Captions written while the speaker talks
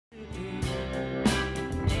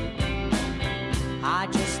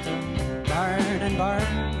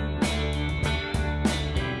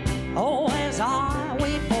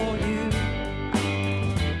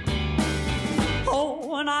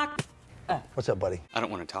What's up, buddy? I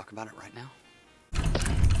don't want to talk about it right now.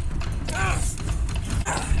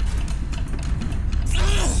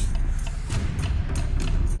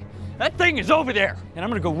 That thing is over there, and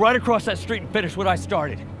I'm gonna go right across that street and finish what I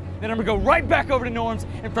started. Then I'm gonna go right back over to Norm's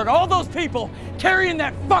in front of all those people carrying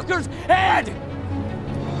that fucker's head! You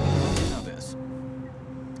know this,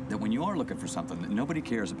 that when you are looking for something that nobody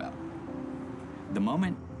cares about, the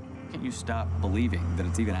moment you stop believing that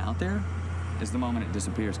it's even out there is the moment it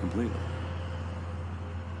disappears completely.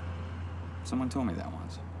 Someone told me that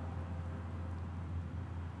once.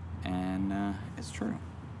 And it's true.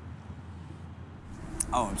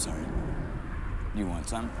 Oh, I'm sorry. You want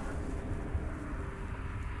some?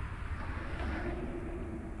 Why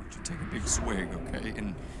don't you take a big swig, okay?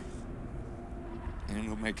 And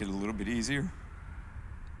it'll make it a little bit easier.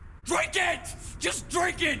 Drink it! Just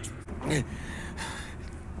drink it!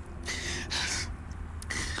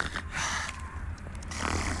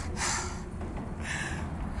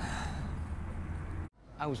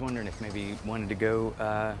 I was wondering if maybe you wanted to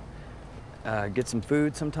go get some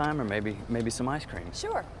food sometime, or maybe some ice cream.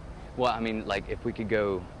 Sure. Well, I mean, like if we could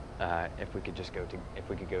go together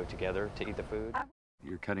to eat the food.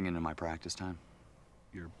 You're cutting into my practice time.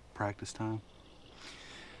 Your practice time?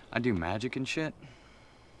 I do magic and shit.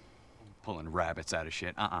 Pulling rabbits out of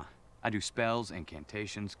shit. I do spells,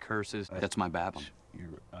 incantations, curses. That's my babum.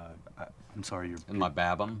 I'm sorry, you're... And my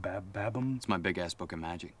babum? Babum? It's my big-ass book of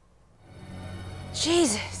magic.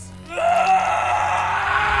 Jesus.